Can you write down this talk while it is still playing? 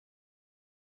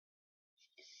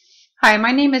Hi,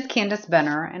 my name is Candace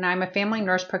Benner, and I'm a family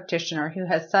nurse practitioner who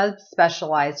has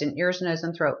subspecialized in ears, nose,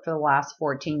 and throat for the last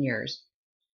 14 years.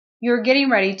 You're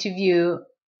getting ready to view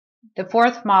the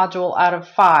fourth module out of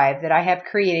 5 that I have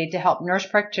created to help nurse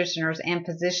practitioners and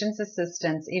physician's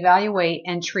assistants evaluate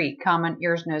and treat common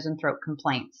ears, nose, and throat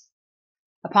complaints.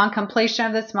 Upon completion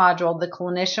of this module, the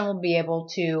clinician will be able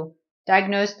to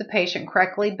diagnose the patient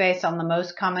correctly based on the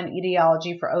most common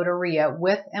etiology for otorrhea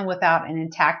with and without an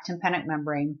intact tympanic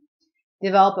membrane,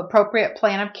 develop appropriate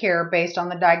plan of care based on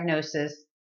the diagnosis,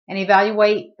 and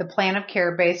evaluate the plan of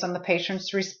care based on the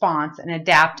patient's response and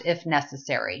adapt if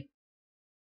necessary.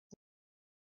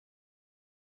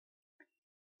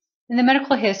 In the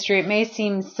medical history, it may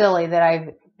seem silly that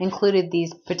I've included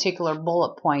these particular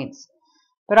bullet points,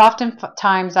 but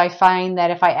oftentimes I find that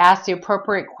if I ask the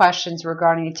appropriate questions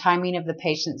regarding the timing of the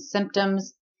patient's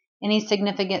symptoms, any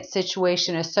significant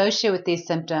situation associated with these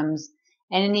symptoms,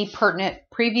 and any pertinent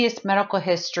previous medical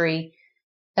history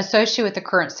associated with the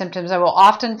current symptoms, I will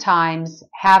oftentimes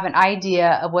have an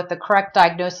idea of what the correct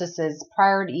diagnosis is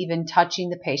prior to even touching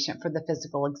the patient for the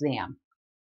physical exam.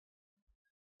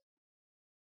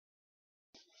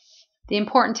 The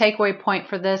important takeaway point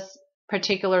for this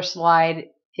particular slide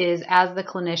is, as the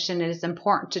clinician, it is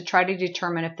important to try to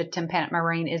determine if the tympanic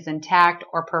membrane is intact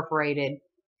or perforated.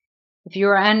 If you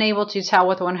are unable to tell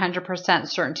with 100%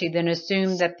 certainty, then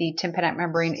assume that the tympanic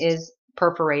membrane is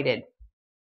perforated,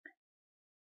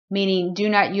 meaning do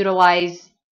not utilize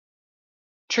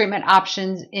treatment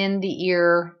options in the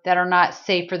ear that are not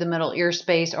safe for the middle ear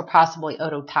space or possibly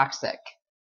ototoxic.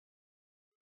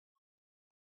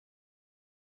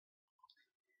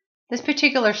 This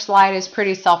particular slide is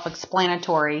pretty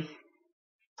self-explanatory.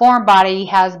 Foreign body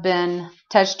has been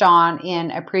touched on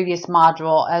in a previous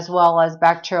module, as well as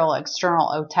bacterial external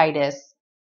otitis.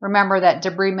 Remember that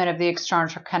debridement of the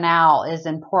external canal is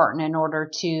important in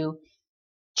order to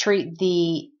treat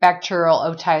the bacterial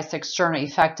otitis externa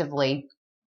effectively.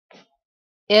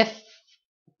 If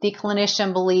the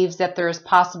clinician believes that there is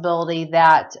possibility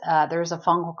that there is a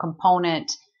fungal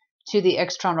component to the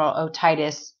external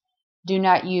otitis, do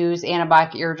not use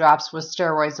antibiotic eardrops with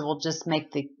steroids. It will just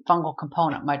make the fungal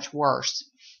component much worse.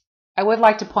 I would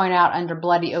like to point out under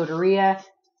bloody otorrhea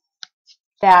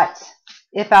that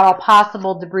if at all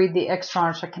possible, debride the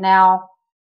external canal.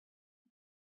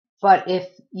 But if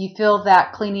you feel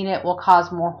that cleaning it will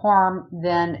cause more harm,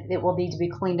 then it will need to be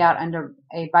cleaned out under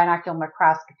a binocular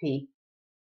microscopy.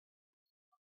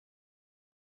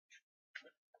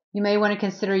 You may want to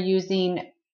consider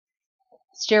using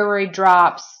steroid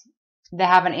drops that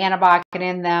have an antibiotic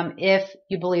in them if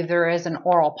you believe there is an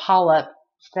oral polyp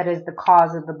that is the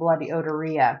cause of the bloody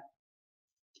otorrhea.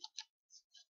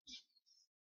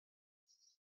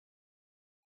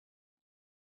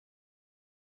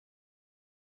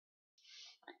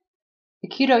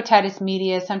 Acute otitis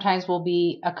media sometimes will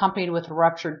be accompanied with a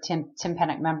ruptured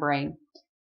tympanic membrane.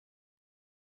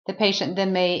 The patient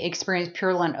then may experience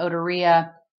purulent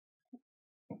otorrhea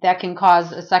that can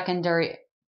cause a secondary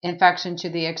infection to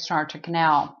the external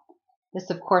canal.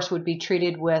 This, of course, would be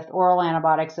treated with oral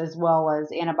antibiotics as well as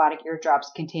antibiotic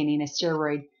eardrops containing a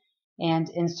steroid and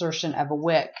insertion of a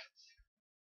wick.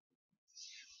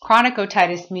 Chronic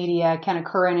otitis media can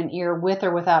occur in an ear with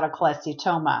or without a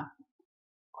cholesteatoma.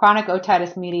 Chronic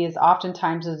otitis media is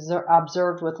oftentimes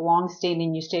observed with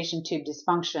long-standing eustachian tube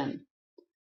dysfunction.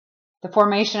 The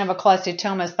formation of a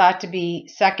cholesteatoma is thought to be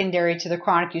secondary to the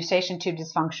chronic eustachian tube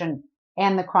dysfunction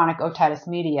and the chronic otitis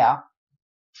media.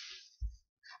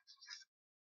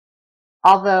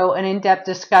 Although an in-depth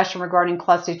discussion regarding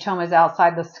cholesteatoma is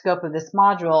outside the scope of this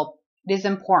module, it is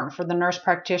important for the nurse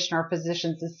practitioner or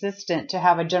physician's assistant to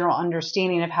have a general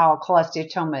understanding of how a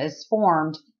cholesteatoma is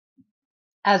formed,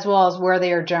 as well as where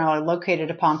they are generally located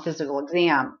upon physical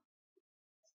exam.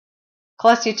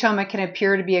 Cholesteatoma can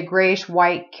appear to be a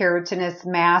grayish-white keratinous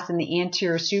mass in the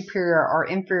anterior superior or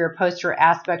inferior posterior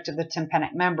aspect of the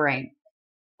tympanic membrane.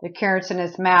 The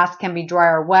keratinous mass can be dry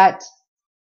or wet,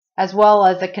 as well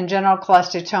as a congenital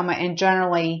cholesteatoma in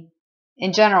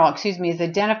general is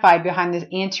identified behind the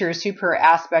anterior superior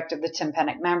aspect of the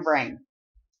tympanic membrane.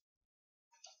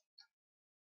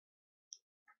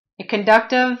 A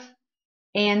conductive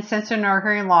and sensorineural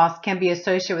hearing loss can be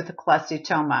associated with the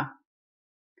cholesteatoma.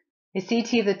 A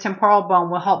CT of the temporal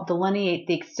bone will help delineate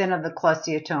the extent of the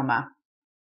cholesteatoma.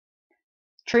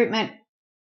 Treatment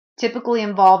typically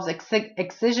involves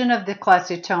excision of the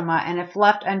cholesteatoma, and if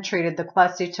left untreated, the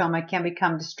cholesteatoma can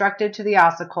become destructive to the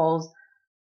ossicles,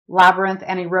 labyrinth,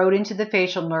 and erode into the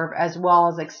facial nerve, as well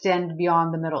as extend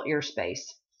beyond the middle ear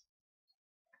space.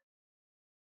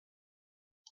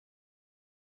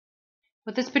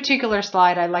 With this particular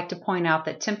slide, I'd like to point out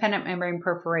that tympanic membrane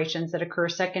perforations that occur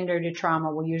secondary to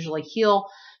trauma will usually heal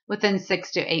within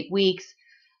 6 to 8 weeks.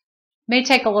 May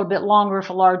take a little bit longer if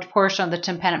a large portion of the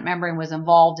tympanic membrane was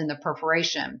involved in the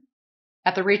perforation.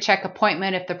 At the recheck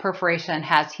appointment, if the perforation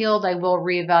has healed, I will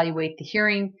reevaluate the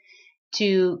hearing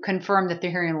to confirm that the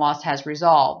hearing loss has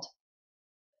resolved.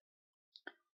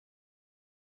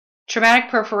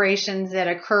 Traumatic perforations that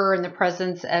occur in the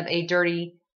presence of a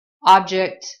dirty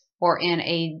object or in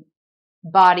a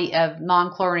body of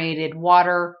non-chlorinated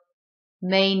water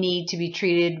may need to be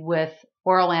treated with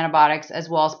oral antibiotics as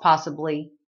well as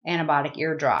possibly antibiotic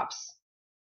ear drops.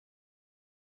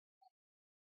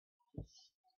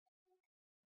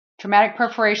 Traumatic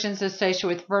perforations associated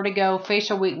with vertigo,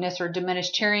 facial weakness, or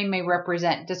diminished hearing may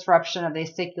represent disruption of the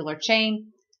aceticular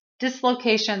chain,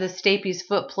 dislocation of the stapes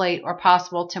foot plate, or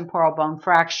possible temporal bone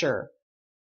fracture.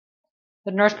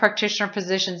 The nurse practitioner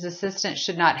physician's assistant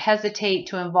should not hesitate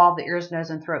to involve the ears, nose,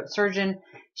 and throat surgeon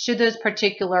should those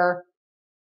particular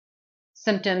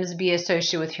symptoms be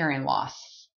associated with hearing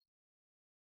loss.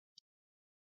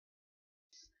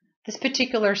 This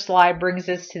particular slide brings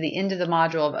us to the end of the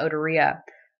module of Otorrhea.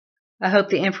 I hope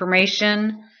the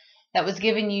information that was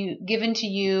given to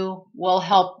you will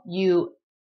help you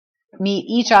meet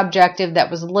each objective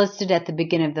that was listed at the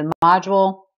beginning of the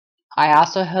module. I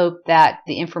also hope that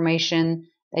the information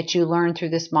that you learn through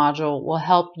this module will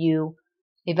help you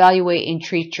evaluate and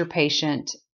treat your patient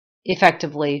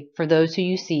effectively for those who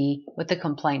you see with the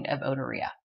complaint of Otorrhea.